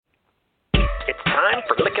time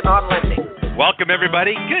for Lykken on Lending. Welcome,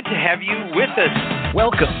 everybody. Good to have you with us.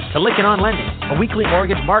 Welcome to Lykken on Lending, a weekly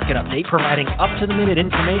mortgage market update providing up-to-the-minute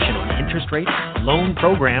information on interest rates, loan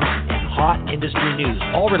programs, and hot industry news,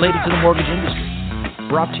 all related to the mortgage industry.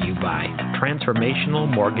 Brought to you by Transformational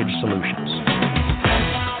Mortgage Solutions.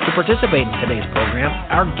 To participate in today's program,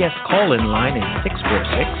 our guest call-in line is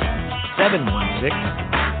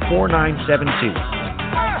 646-716-4972.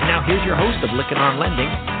 Now here's your host of Lykken on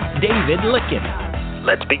Lending, David Lykken.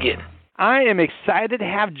 Let's begin. I am excited to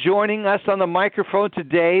have joining us on the microphone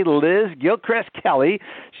today Liz Gilchrist Kelly.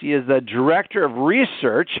 She is the Director of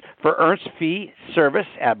Research for Ernst Fee Service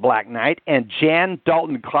at Black Knight, and Jan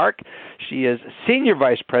Dalton Clark. She is Senior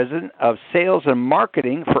Vice President of Sales and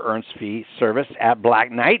Marketing for Ernst Fee Service at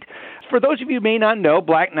Black Knight. For those of you who may not know,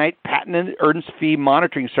 Black Knight patented Ernst Fee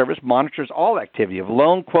Monitoring Service monitors all activity of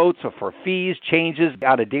loan quotes for fees, changes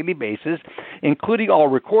on a daily basis, including all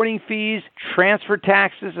recording fees, transfer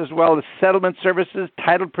taxes, as well as settlement services,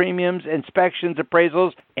 title premiums, inspections,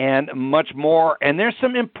 appraisals, and much more. And there's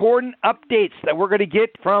some important updates that we're going to get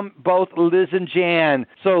from both Liz and Jan.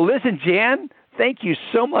 So Liz and Jan, thank you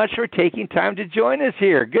so much for taking time to join us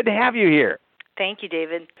here. Good to have you here. Thank you,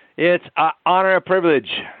 David. It's an honor and privilege.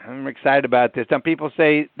 I'm excited about this. Some people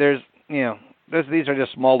say these are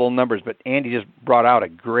just small little numbers, but Andy just brought out a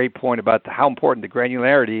great point about how important the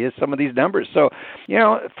granularity is, some of these numbers. So,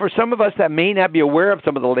 for some of us that may not be aware of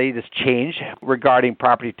some of the latest change regarding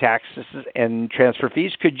property taxes and transfer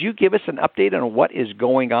fees, could you give us an update on what is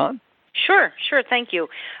going on? Sure. Thank you.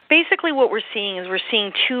 Basically, what we're seeing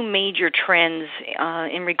two major trends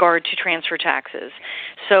in regard to transfer taxes.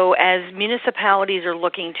 So as municipalities are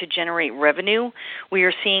looking to generate revenue, we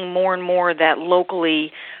are seeing more and more that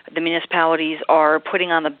locally the municipalities are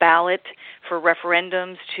putting on the ballot for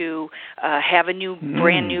referendums to have a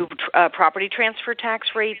brand new property transfer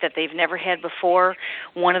tax rate that they've never had before.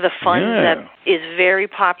 One of the funds that is very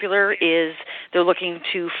popular is they're looking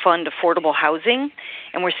to fund affordable housing,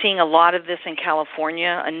 and we're seeing a lot of this in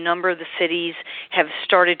California. A number of the cities have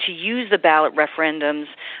started to use the ballot referendums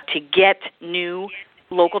to get new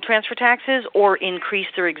local transfer taxes or increase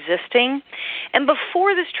their existing. And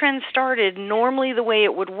before this trend started, normally the way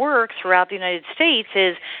it would work throughout the United States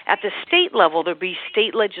is at the state level, there'd be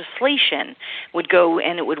state legislation would go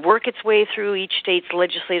and it would work its way through each state's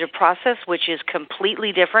legislative process, which is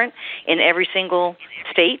completely different in every single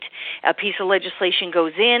state. A piece of legislation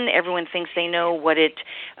goes in, everyone thinks they know what it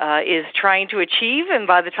is trying to achieve, and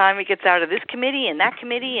by the time it gets out of this committee and that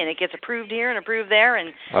committee and it gets approved here and approved there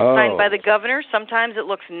and signed by the governor, sometimes it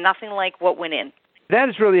looks nothing like what went in. That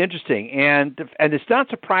is really interesting, and it's not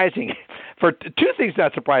surprising. For two things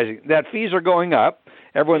not surprising, that fees are going up.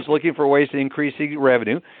 Everyone's looking for ways to increase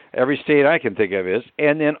revenue. Every state I can think of is.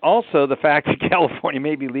 And then also the fact that California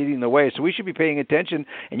may be leading the way. So we should be paying attention.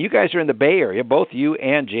 And you guys are in the Bay Area. Both you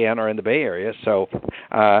and Jan are in the Bay Area. So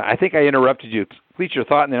I think I interrupted you. Complete your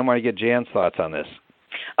thought, and then I want to get Jan's thoughts on this.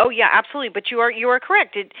 Oh, yeah, absolutely. But you are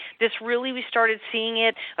correct. We started seeing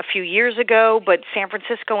it a few years ago, but San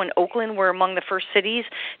Francisco and Oakland were among the first cities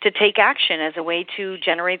to take action as a way to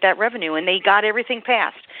generate that revenue, and they got everything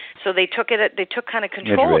passed. So they took kind of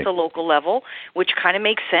control at the local level, which kind of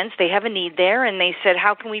makes sense. They have a need there, and they said,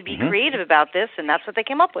 how can we be creative about this? And that's what they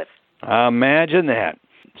came up with. Imagine that.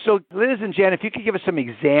 So, Liz and Jan, if you could give us some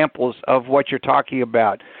examples of what you're talking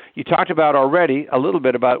about. You talked about already a little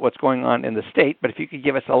bit about what's going on in the state, but if you could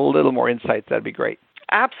give us a little more insights, that'd be great.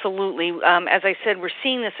 Absolutely. As I said, we're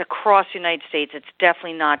seeing this across the United States. It's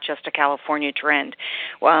definitely not just a California trend.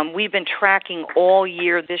 We've been tracking all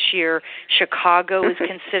year this year. Chicago is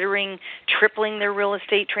considering tripling their real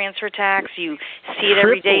estate transfer tax. You see it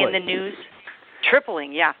every day in the news.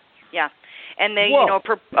 Tripling, yeah. And they,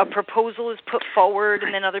 a proposal is put forward,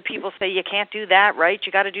 and then other people say, you can't do that, right?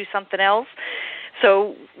 You got to do something else.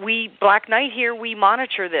 So Black Knight here, we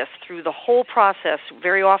monitor this through the whole process.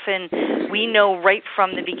 Very often, we know right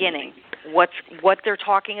from the beginning what they're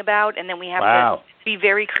talking about, and then we have to be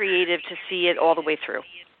very creative to see it all the way through.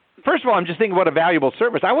 First of all, I'm just thinking what a valuable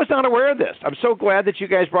service. I was not aware of this. I'm so glad that you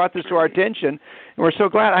guys brought this to our attention, and we're so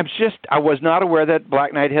glad. I was not aware that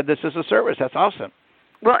Black Knight had this as a service. That's awesome.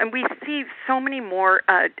 Well, and we see so many more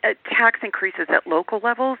tax increases at local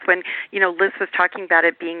levels. When, Liz was talking about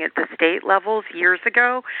it being at the state levels years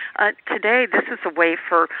ago, today this is a way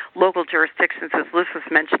for local jurisdictions, as Liz was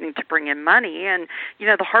mentioning, to bring in money. And,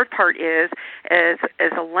 the hard part is, as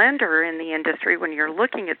a lender in the industry, when you're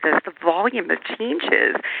looking at this, the volume of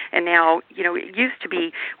changes. And now, it used to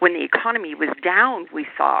be when the economy was down, we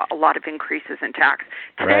saw a lot of increases in tax.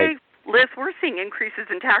 Today, Liz, we're seeing increases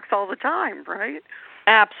in tax all the time, right?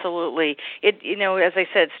 Absolutely. It, as I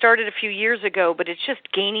said, started a few years ago, but it's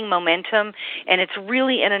just gaining momentum, and it's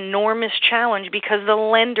really an enormous challenge because the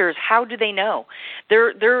lenders, how do they know?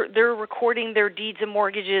 They're recording their deeds and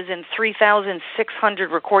mortgages in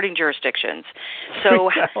 3,600 recording jurisdictions. So,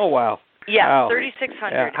 oh wow. Yeah, wow.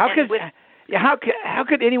 3,600. Yeah. How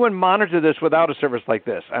could anyone monitor this without a service like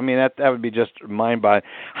this? I mean, that would be just mind-boggling.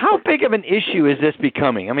 How big of an issue is this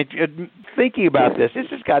becoming? I mean, thinking about this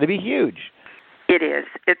has got to be huge. It is.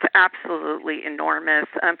 It's absolutely enormous.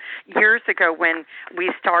 Years ago when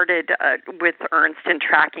we started with Ernst and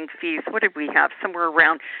tracking fees, what did we have? Somewhere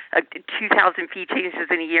around 2,000 fee changes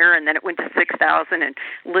in a year, and then it went to 6,000. And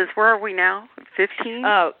Liz, where are we now? 15?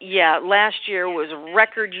 Oh, yeah. Last year was a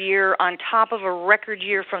record year on top of a record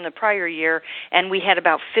year from the prior year, and we had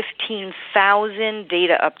about 15,000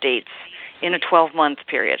 data updates in a 12-month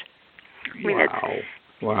period. I mean, wow.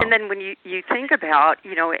 Wow. And then when you think about,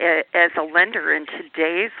 as a lender in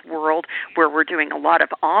today's world where we're doing a lot of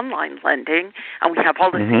online lending and we have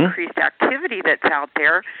all this increased activity that's out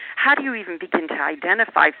there, how do you even begin to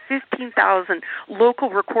identify 15,000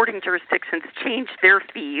 local recording jurisdictions change their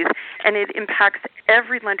fees, and it impacts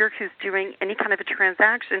every lender who's doing any kind of a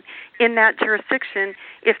transaction in that jurisdiction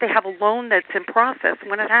if they have a loan that's in process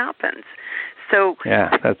when it happens. So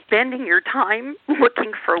spending your time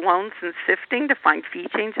looking for loans and sifting to find fee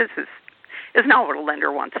changes is not what a lender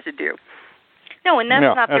wants to do. No, and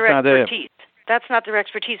that's not their expertise. That's not their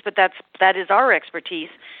expertise, but that is our expertise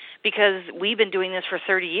because we've been doing this for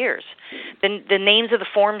 30 years. The names of the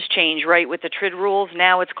forms change, right, with the TRID rules.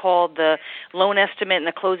 Now it's called the loan estimate and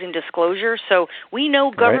the closing disclosure. So we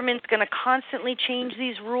know government's going to constantly change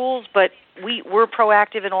these rules, but we're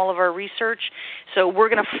proactive in all of our research. So we're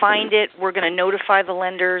going to find it. We're going to notify the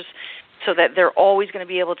lenders so that they're always going to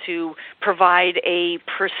be able to provide a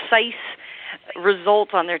precise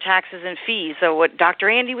result on their taxes and fees. So what Dr.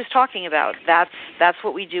 Andy was talking about, that's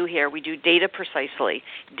what we do here. We do data precisely,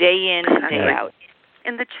 day in and day out.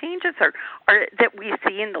 And the changes are that we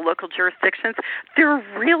see in the local jurisdictions,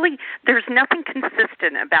 there's nothing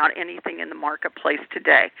consistent about anything in the marketplace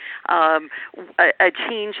today. A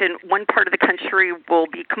change in one part of the country will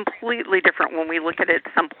be completely different when we look at it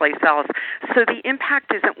someplace else. So the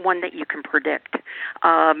impact isn't one that you can predict.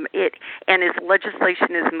 And as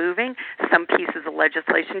legislation is moving, some pieces of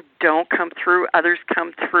legislation don't come through, others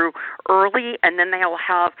come through early, and then they'll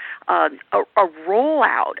have a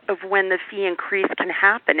rollout of when the fee increase can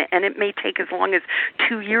happen, and it may take as long as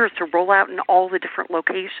 2 years to roll out in all the different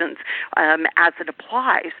locations as it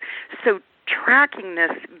applies. So tracking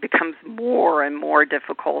this becomes more and more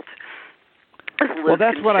difficult. Well,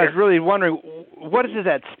 that's what I was really wondering. What is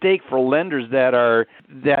at stake for lenders that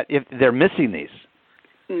if they're missing these?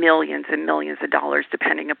 Millions and millions of dollars,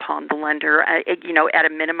 depending upon the lender. At a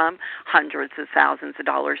minimum, hundreds of thousands of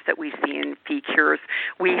dollars that we see in fee cures.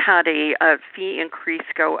 We had a fee increase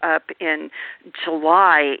go up in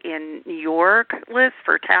July in New York, Liz,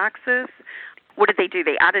 for taxes. What did they do?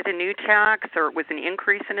 They added a new tax, or it was an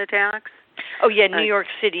increase in a tax? Oh yeah, New York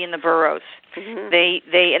City and the boroughs. Mm-hmm.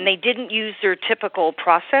 They didn't use their typical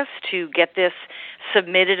process to get this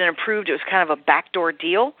submitted and approved. It was kind of a backdoor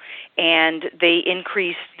deal, and they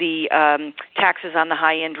increased the taxes on the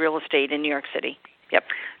high-end real estate in New York City. Yep.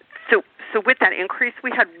 So with that increase,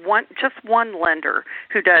 we had just one lender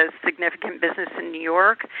who does significant business in New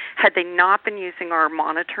York. Had they not been using our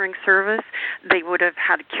monitoring service, they would have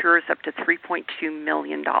had cures up to $3.2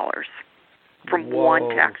 million from one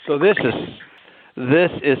tax. So this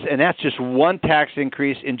is, and that's just one tax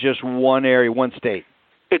increase in just one area, one state.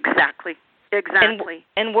 Exactly.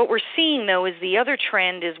 And what we're seeing, though, is the other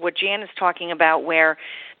trend is what Jan is talking about, where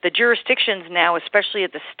the jurisdictions now, especially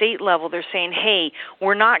at the state level, they're saying, hey,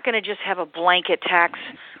 we're not going to just have a blanket tax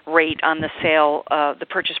rate on the sale, the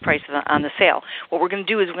purchase price on the sale. What we're going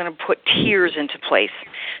to do is we're going to put tiers into place.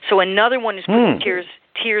 So another one is putting tiers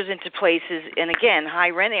into places, and again, high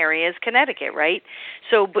rent areas, Connecticut, right?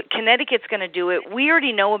 So, but Connecticut's going to do it. We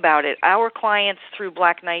already know about it. Our clients through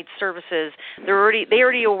Black Knight Services, they're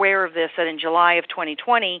already aware of this. That in July of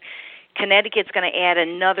 2020, Connecticut's going to add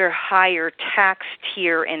another higher tax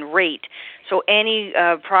tier and rate. So any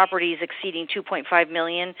properties exceeding $2.5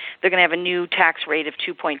 million, they're going to have a new tax rate of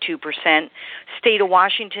 2.2%. State of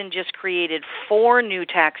Washington just created 4 new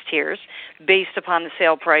tax tiers based upon the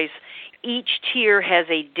sale price. Each tier has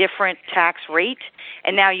a different tax rate,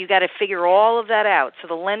 and now you got to figure all of that out. So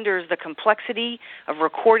the lenders, the complexity of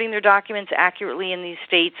recording their documents accurately in these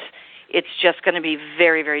states, it's just going to be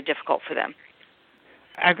very, very difficult for them.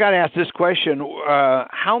 I've got to ask this question.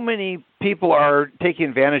 How many people are taking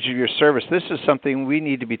advantage of your service? This is something we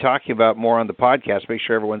need to be talking about more on the podcast, make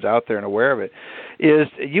sure everyone's out there and aware of it.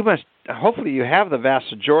 Hopefully you have the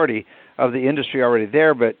vast majority of the industry already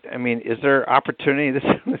there, but, I mean, is there opportunity?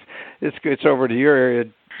 It's over to your area,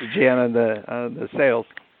 Jan, on the sales.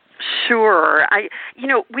 Sure.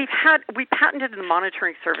 We patented the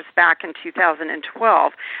monitoring service back in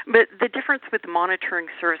 2012, but the difference with the monitoring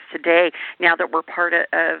service today, now that we're part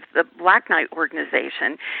of the Black Knight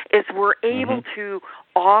organization, is we're able to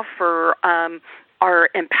offer our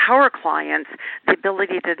empower clients the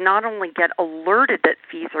ability to not only get alerted that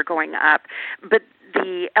fees are going up, but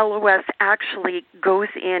the LOS actually goes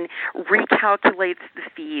in, recalculates the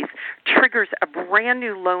fees, triggers a brand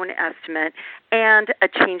new loan estimate, and a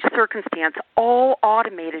change circumstance, all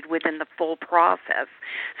automated within the full process.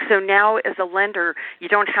 So now as a lender, you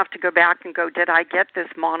don't have to go back and go, did I get this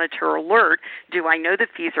monitor alert? Do I know the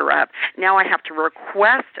fees are up? Now I have to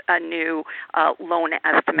request a new loan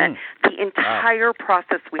estimate. The entire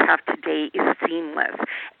process we have today is seamless,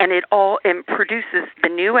 and it produces the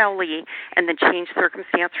new LE and the change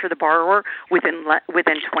circumstance for the borrower within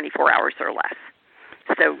 24 hours or less.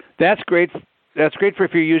 So that's great. That's great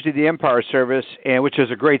if you're using the Empower service, which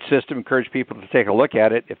is a great system. Encourage people to take a look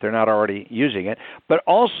at it if they're not already using it. But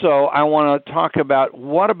also, I want to talk about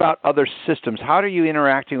what about other systems? How are you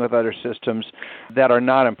interacting with other systems that are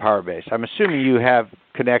not Empower-based? I'm assuming you have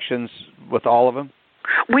connections with all of them.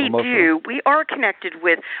 We do. We are connected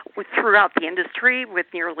with throughout the industry with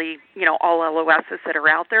nearly all LOSs that are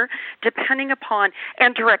out there, depending upon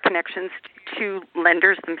and direct connections to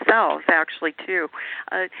lenders themselves, actually too,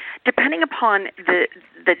 depending upon the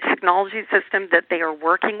technology system that they are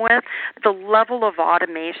working with. The level of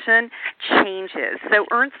automation changes. So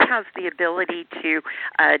Ernst has the ability to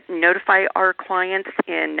notify our clients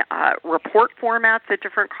in report formats of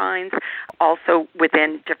different kinds, also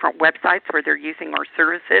within different websites where they're using our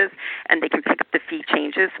services, and they can pick up the fee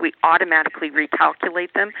changes. We automatically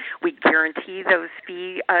recalculate them. We guarantee those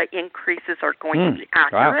fee increases are going to be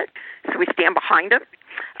accurate, so we stand behind them.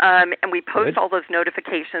 And we post all those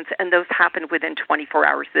notifications, and those happen within 24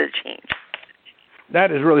 hours of the change. That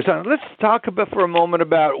is really something. Let's talk for a moment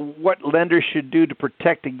about what lenders should do to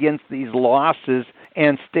protect against these losses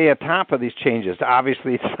and stay on top of these changes.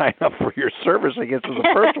 Obviously, sign up for your service, I guess, is the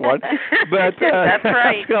first one. But that's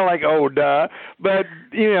right. I feel like, oh, duh. But,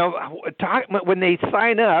 when they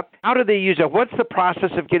sign up, how do they use it? What's the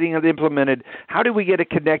process of getting it implemented? How do we get it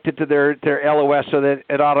connected to their LOS so that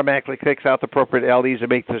it automatically kicks out the appropriate LEs and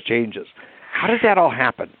makes those changes? How does that all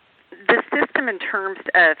happen? The system in terms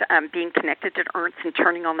of being connected to Ernst and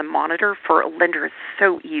turning on the monitor for a lender is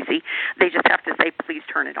so easy. They just have to say, please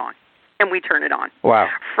turn it on. And we turn it on. Wow.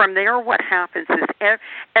 From there, what happens is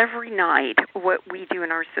every night, what we do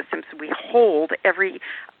in our systems, we hold every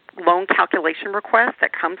loan calculation request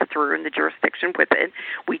that comes through in the jurisdiction with it.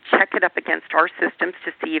 We check it up against our systems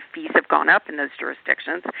to see if fees have gone up in those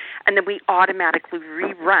jurisdictions, and then we automatically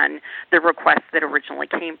rerun the requests that originally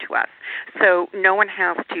came to us. So no one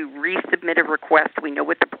has to resubmit a request. We know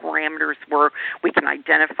what the parameters were. We can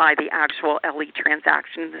identify the actual LE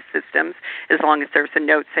transaction in the systems as long as there's a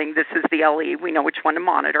note saying this is the LE. We know which one to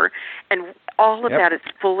monitor. And all of that is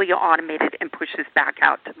fully automated and pushes back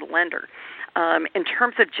out to the lender. In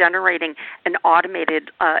terms of generating an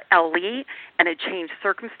automated LE and a change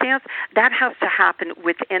circumstance, that has to happen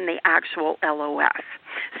within the actual LOS.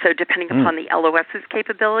 So depending upon the LOS's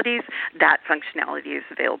capabilities, that functionality is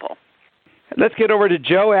available. Let's get over to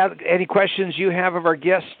Joe. Any questions you have of our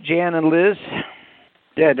guests, Jan and Liz?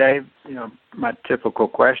 Yeah, Dave, my typical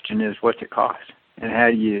question is, what's it cost? And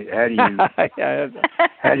how do you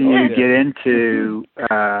get into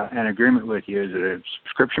an agreement with you? Is it a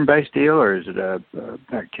subscription-based deal or is it a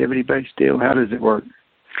activity-based deal? How does it work?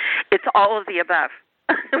 It's all of the above.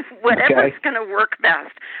 Whatever's going to work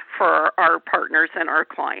best for our partners and our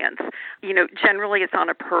clients. Generally it's on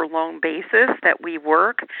a per loan basis that we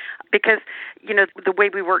work because, the way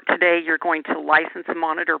we work today, you're going to license a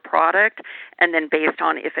monitor product, and then based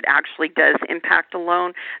on if it actually does impact a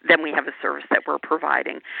loan, then we have a service that we're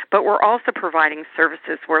providing. But we're also providing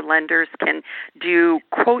services where lenders can do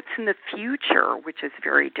quotes in the future, which is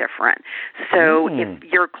very different. So if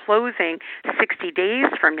you're closing 60 days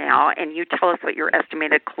from now and you tell us what your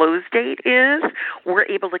estimated close date is, we're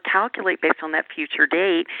able to calculate based on that future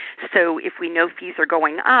date. So if we know fees are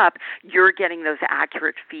going up, you're getting those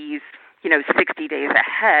accurate fees, 60 days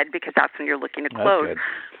ahead because that's when you're looking to close.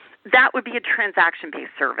 That would be a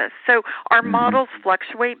transaction-based service. So our models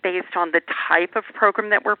fluctuate based on the type of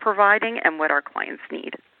program that we're providing and what our clients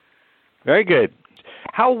need. Very good.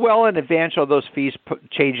 How well in advance are those fees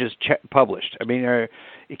changes published? I mean,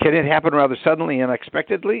 can it happen rather suddenly and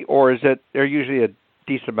unexpectedly, or is there usually a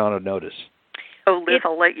decent amount of notice? Oh, Liz,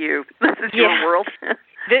 I'll let you. This is your world.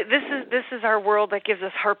 This is our world that gives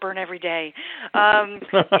us heartburn every day.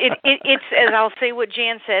 It's, as I'll say what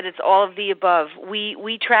Jan said, it's all of the above.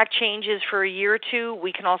 We track changes for a year or two.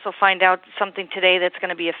 We can also find out something today that's going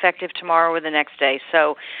to be effective tomorrow or the next day.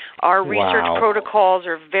 So our research protocols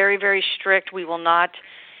are very, very strict.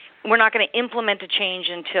 We're not going to implement a change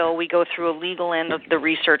until we go through a legal end of the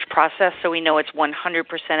research process, so we know it's 100%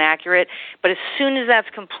 accurate. But as soon as that's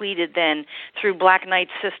completed, then through Black Knight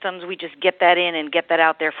systems, we just get that in and get that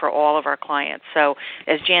out there for all of our clients. So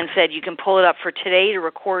as Jan said, you can pull it up for today to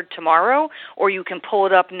record tomorrow, or you can pull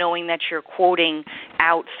it up knowing that you're quoting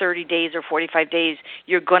out 30 days or 45 days.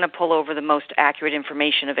 You're going to pull over the most accurate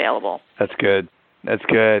information available. That's good.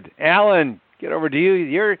 Alan, get over to you.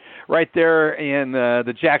 You're right there in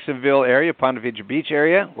the Jacksonville area, Ponte Vedra Beach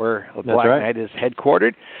area, where Black Knight is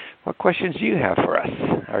headquartered. What questions do you have for us,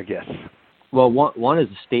 our guests? Well, one is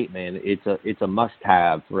a statement. It's a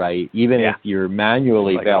must-have, right? Even if you're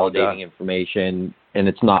manually validating information and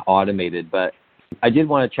it's not automated. But I did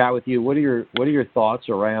want to chat with you. What are your thoughts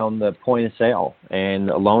around the point of sale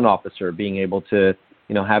and a loan officer being able to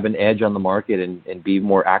have an edge on the market and be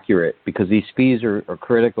more accurate, because these fees are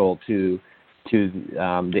critical to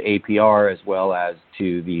the APR as well as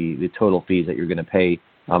to the total fees that you're going to pay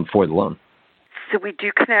for the loan. So we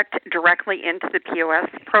do connect directly into the POS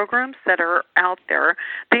programs that are out there.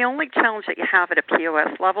 The only challenge that you have at a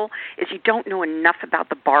POS level is you don't know enough about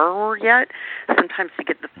the borrower yet, sometimes to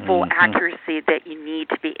get the full accuracy that you need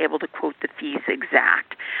to be able to quote the fees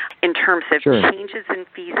exact. In terms of changes in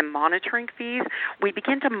fees and monitoring fees, we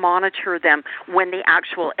begin to monitor them when the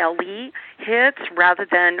actual LE hits rather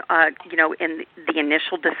than, in the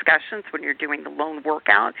initial discussions when you're doing the loan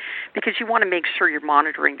workout, because you want to make sure you're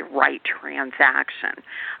monitoring the right transaction.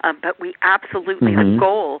 But we absolutely, the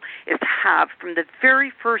goal is to have from the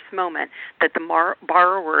very first moment that the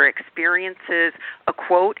borrower experiences a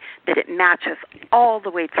quote, that it matches all the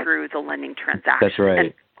way through the lending transaction. That's right.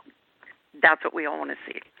 And that's what we all want to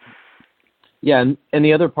see. Yeah, and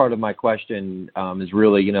the other part of my question is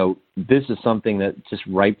really, this is something that's just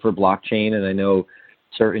ripe for blockchain, and I know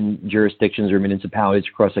certain jurisdictions or municipalities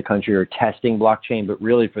across the country are testing blockchain, but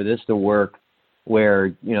really for this to work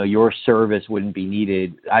where, your service wouldn't be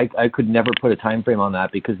needed, I could never put a time frame on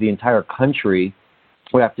that, because the entire country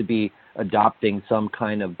would have to be adopting some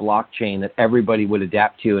kind of blockchain that everybody would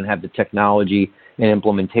adapt to and have the technology and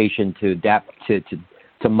implementation to adapt to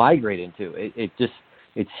migrate into. It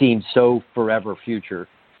seems so forever future.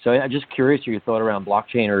 So I'm just curious your thought around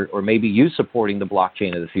blockchain, or maybe you supporting the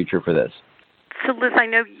blockchain of the future for this. So, Liz, I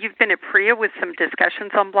know you've been at PRIA with some discussions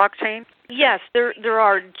on blockchain. Yes, there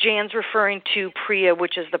are. Jan's referring to PRIA,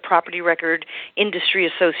 which is the Property Record Industry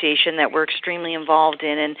Association that we're extremely involved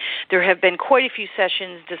in, and there have been quite a few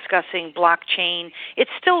sessions discussing blockchain.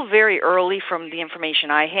 It's still very early from the information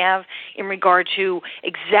I have in regard to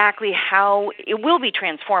exactly how it will be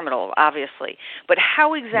transformative, obviously, but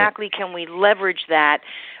how exactly can we leverage that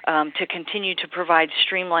to continue to provide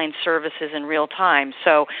streamlined services in real time.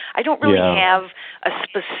 So I don't really have a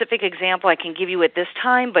specific example I can give you at this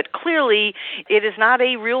time, but clearly it is not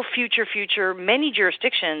a real future. Many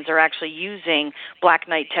jurisdictions are actually using Black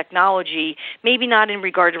Knight technology, maybe not in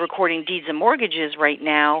regard to recording deeds and mortgages right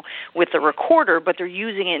now with the recorder, but they're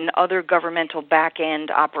using it in other governmental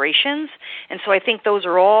back-end operations. And so I think those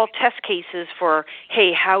are all test cases for,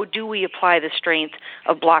 hey, how do we apply the strength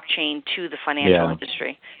of blockchain to the financial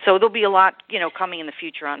industry? So there'll be a lot, coming in the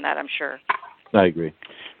future on that, I'm sure. I agree.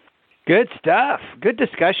 Good stuff. Good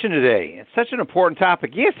discussion today. It's such an important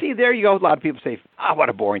topic. You see, there you go. A lot of people say, what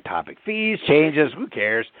a boring topic. Fees, changes, who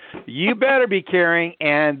cares? You better be caring.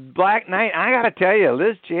 And Black Knight, I got to tell you,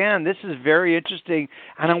 Liz, Jan, this is very interesting.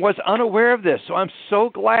 And I was unaware of this. So I'm so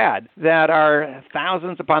glad that our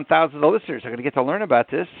thousands upon thousands of listeners are going to get to learn about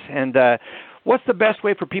this. And what's the best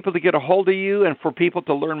way for people to get a hold of you and for people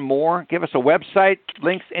to learn more? Give us a website,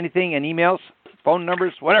 links, anything, and emails, phone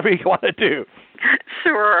numbers, whatever you want to do.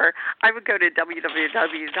 Sure. I would go to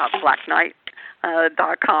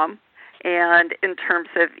www.blackknight.com. And in terms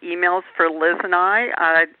of emails for Liz and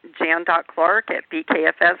I,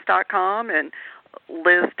 jan.clark@bkfs.com and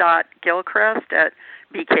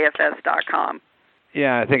liz.gilchrist@bkfs.com.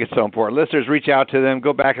 Yeah, I think it's so important. Listeners, reach out to them.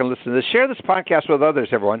 Go back and listen to this. Share this podcast with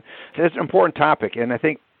others, everyone. It's an important topic, and I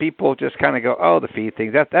think people just kind of go, the fee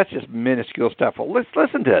thing, that's just minuscule stuff. Well, let's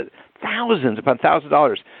listen to it. Thousands upon thousands of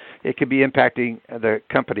dollars. It could be impacting the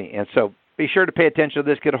company. And so Be sure to pay attention to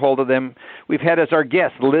this, get a hold of them. We've had as our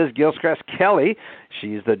guest Liz Gilchrist Kelly.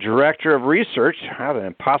 She's the Director of Research. How an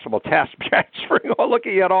impossible task transferring,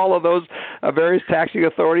 looking at all of those various taxing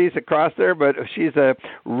authorities across there, but she's a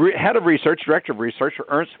Head of Research, Director of Research for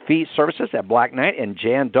Ernst Fee Services at Black Knight, and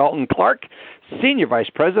Jan Dalton Clark, Senior Vice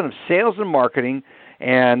President of Sales and Marketing.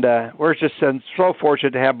 And we're just so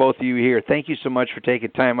fortunate to have both of you here. Thank you so much for taking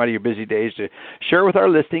time out of your busy days to share with our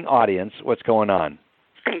listening audience what's going on.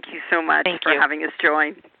 Thank you so much for having us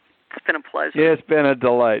join. It's been a pleasure. It's been a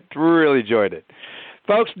delight. Really enjoyed it.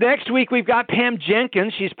 Folks, next week we've got Pam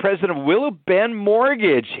Jenkins. She's president of Willow Bend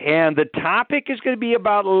Mortgage, and the topic is going to be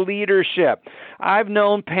about leadership. I've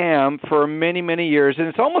known Pam for many, many years, and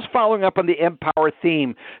it's almost following up on the Empower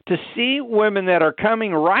theme, to see women that are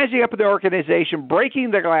rising up in the organization, breaking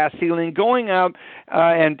the glass ceiling, going out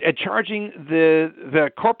and charging the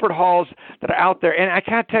corporate halls that are out there. And I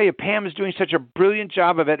can't tell you, Pam is doing such a brilliant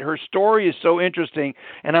job of it. Her story is so interesting,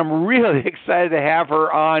 and I'm really excited to have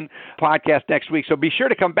her on podcast next week. So be sure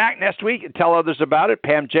to come back next week and tell others about it.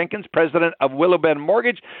 Pam Jenkins, president of Willow Bend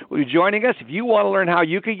Mortgage, will be joining us. If you want to learn how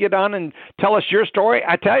you can get on and tell us your story,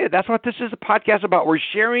 I tell you, that's what this is a podcast about. We're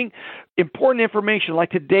sharing important information like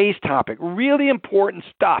today's topic, really important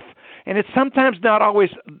stuff. And it's sometimes not always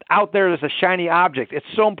out there as a shiny object. It's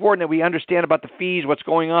so important that we understand about the fees, what's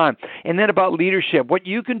going on, and then about leadership, what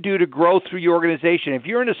you can do to grow through your organization. If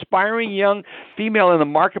you're an aspiring young female in the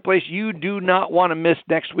marketplace, you do not want to miss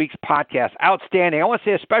next week's podcast. Outstanding. I want to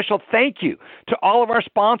say a special thank you to all of our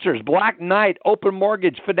sponsors, Black Knight, Open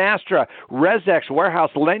Mortgage, Finastra, Resex,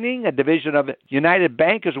 Warehouse Lending, a division of United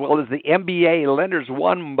Bank, as well as the MBA Lenders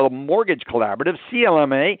One Mortgage Collaborative,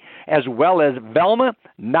 CLMA, as well as Velma,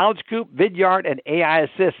 Knowledge Scoop, Vidyard, and AI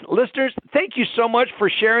Assist. Listeners, thank you so much for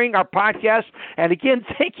sharing our podcast. And again,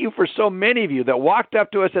 thank you for so many of you that walked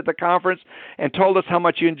up to us at the conference and told us how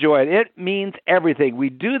much you enjoyed it. It means everything. We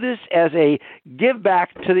do this as a give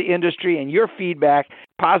back to the industry, and your feedback,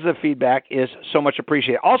 positive feedback, is so much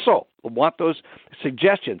appreciated. Also, we want those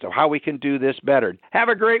suggestions of how we can do this better. Have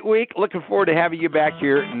a great week. Looking forward to having you back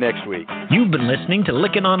here next week. You've been listening to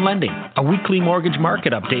Lykken on Lending, a weekly mortgage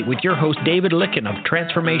market update with your host, David Lykken of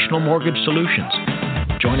Transformational Mortgage Solutions.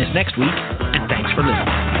 Join us next week, and thanks for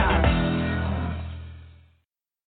listening.